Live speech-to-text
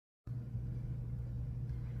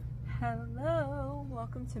Hello,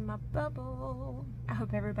 welcome to my bubble. I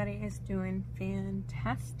hope everybody is doing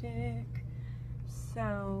fantastic.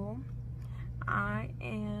 So, I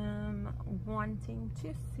am wanting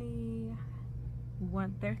to see what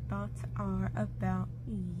their thoughts are about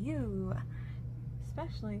you,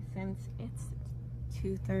 especially since it's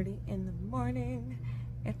 2:30 in the morning,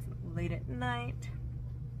 it's late at night,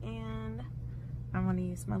 and I want to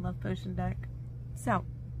use my love potion deck. So,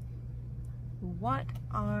 what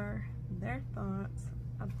are their thoughts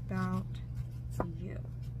about you?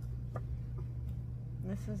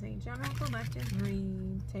 This is a general collective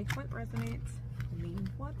read. Take what resonates, leave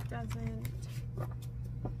what doesn't.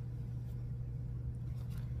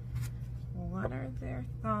 What are their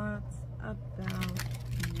thoughts about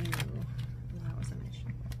you? That was an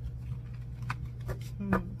issue.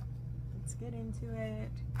 Let's get into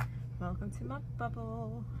it. Welcome to my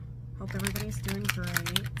bubble. Hope everybody's doing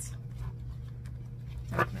great.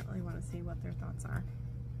 Definitely want to see what their thoughts are.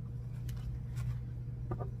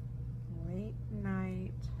 Late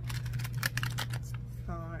night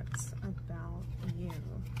thoughts about you.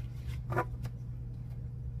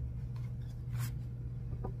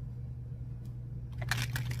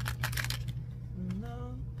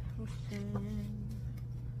 Love potion.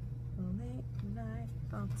 Late night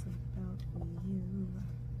thoughts about you.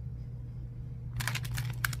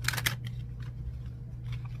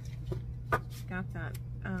 Got that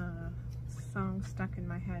song stuck in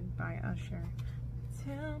my head by Usher.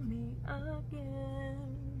 Tell me again,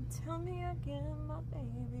 my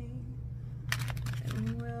baby,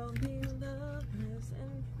 and we'll be lovers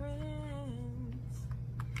and friends.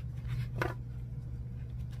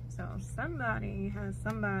 So somebody has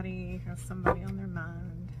somebody on their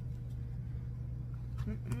mind.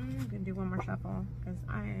 I'm gonna do one more shuffle because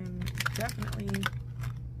I am definitely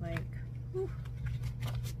like, whew.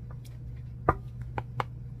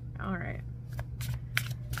 All right.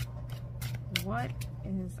 What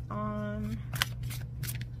is on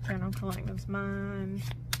General Collective's mind?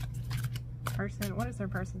 Person, what is their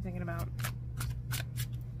person thinking about?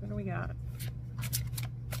 What do we got?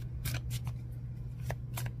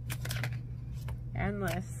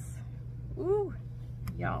 Endless. Ooh,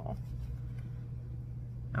 y'all.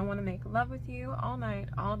 I want to make love with you all night,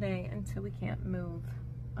 all day until we can't move.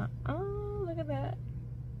 Look at that.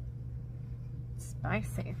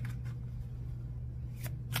 Spicy.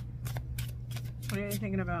 What are you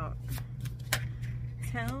thinking about?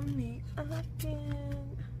 Tell me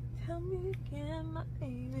again, my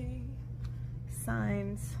baby.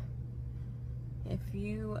 Signs. If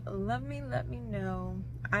you love me, let me know.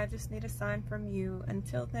 I just need a sign from you.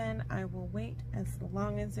 Until then, I will wait as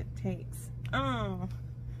long as it takes. Oh.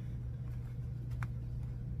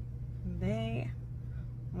 They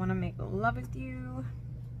want to make love with you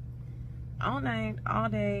all night, all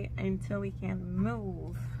day, until we can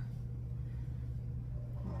move.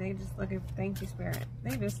 They just looking for, thank you, Spirit.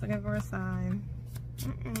 They just looking for a sign.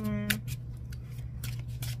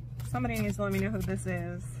 Somebody needs to let me know who this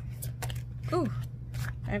is. Ooh,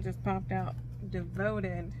 that just popped out.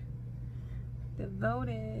 Devoted.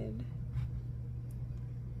 Devoted.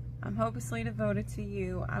 I'm hopelessly devoted to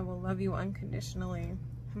you. I will love you unconditionally.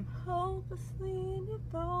 I'm hopelessly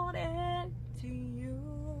devoted to you.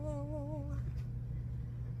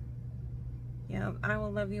 Yeah, I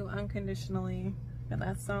will love you unconditionally. And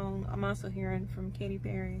that song I'm also hearing from Katy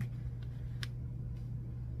Perry.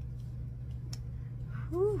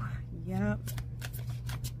 Whew, yep.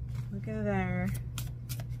 Look at there.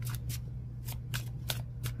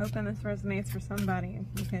 Hoping this resonates for somebody,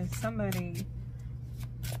 because somebody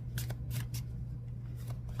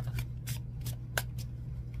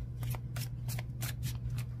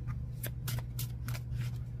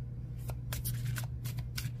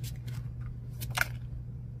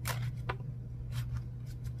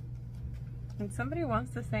and somebody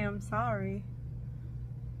wants to say, I'm sorry.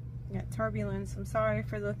 Yeah, turbulence. I'm sorry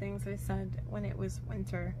for the things I said when it was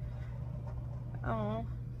winter. Oh.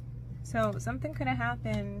 So something could have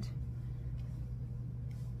happened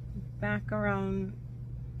back around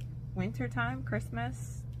winter time,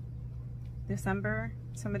 Christmas, December.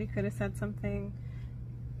 Somebody could have said something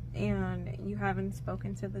and you haven't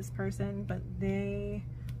spoken to this person, but they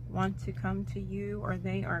want to come to you, or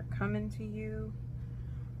they are coming to you.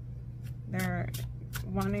 They're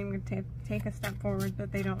wanting to take a step forward,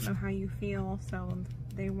 but they don't know how you feel, so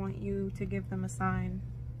they want you to give them a sign.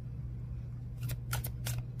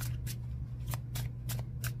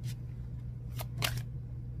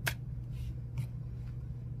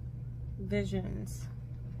 Visions.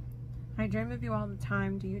 I dream of you all the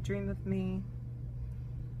time. Do you dream of me?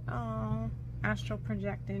 Oh, astral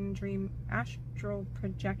projection, dream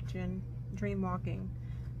walking.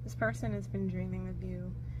 This person has been dreaming of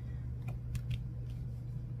you.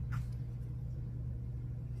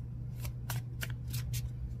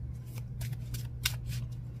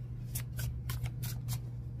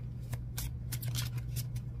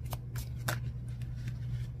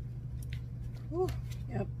 Ooh,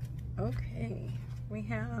 yep. Okay. We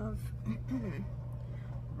have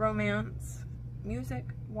romance, music,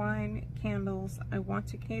 wine, candles. I want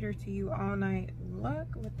to cater to you all night.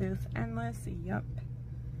 Look with this endless, yup.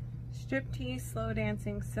 Striptease, slow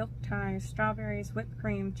dancing, silk ties, strawberries, whipped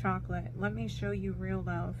cream, chocolate. Let me show you real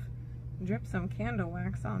love. Drip some candle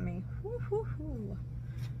wax on me. Whoo, hoo, hoo.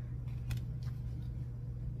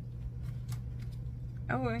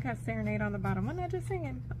 Oh, we got serenade on the bottom. Wasn't I just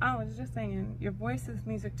singing? Oh, I was just singing. Your voice is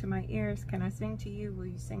music to my ears. Can I sing to you? Will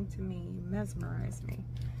you sing to me? You mesmerize me.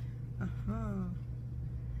 Uh-huh.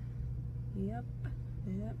 Yep.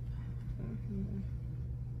 Yep.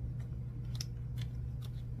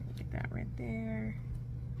 Get that right there.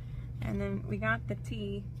 And then we got the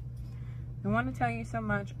tea. I want to tell you so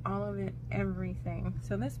much, all of it, everything.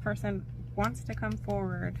 So this person wants to come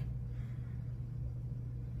forward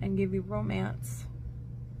and give you romance.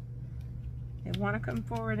 They want to come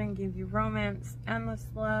forward and give you romance, endless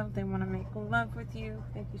love. They want to make love with you.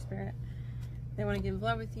 Thank you, Spirit. They want to give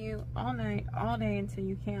love with you all night, all day until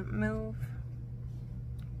you can't move.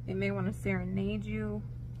 They may want to serenade you.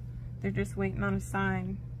 They're just waiting on a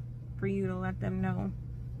sign for you to let them know.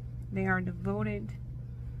 They are devoted.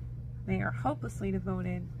 They are hopelessly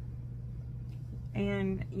devoted.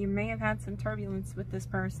 And you may have had some turbulence with this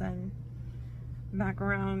person back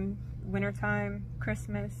around wintertime,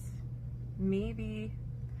 Christmas, maybe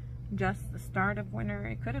just the start of winter.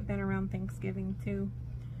 It could have been around Thanksgiving too,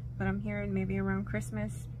 but I'm hearing maybe around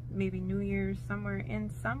Christmas, maybe New Year's,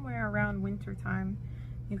 somewhere around winter time.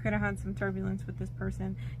 You could have had some turbulence with this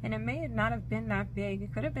person, and it may not have been that big.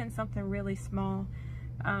 It could have been something really small.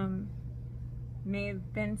 May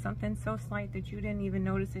have been something so slight that you didn't even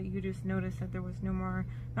notice it. You just noticed that there was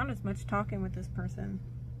not as much talking with this person.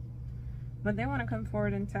 But they want to come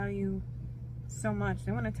forward and tell you so much.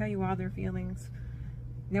 They want to tell you all their feelings.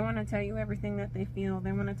 They want to tell you everything that they feel.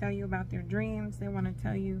 They want to tell you about their dreams. They want to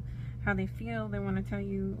tell you how they feel. They want to tell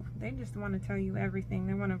you, they just want to tell you everything.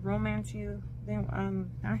 They want to romance you. They,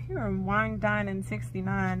 I hear them wine, dine, and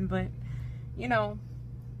 69, but you know,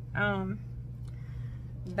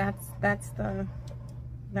 that's the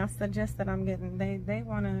gist that I'm getting. They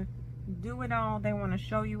want to do it all. They want to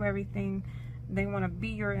show you everything. They want to be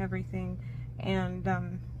your everything, and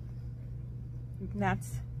that's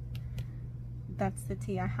the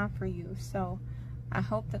tea I have for you. So I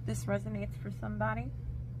hope that this resonates for somebody,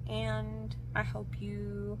 and I hope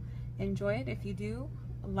you enjoy it. If you do,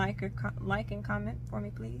 like and comment for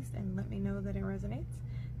me, please, and let me know that it resonates.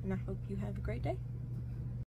 And I hope you have a great day.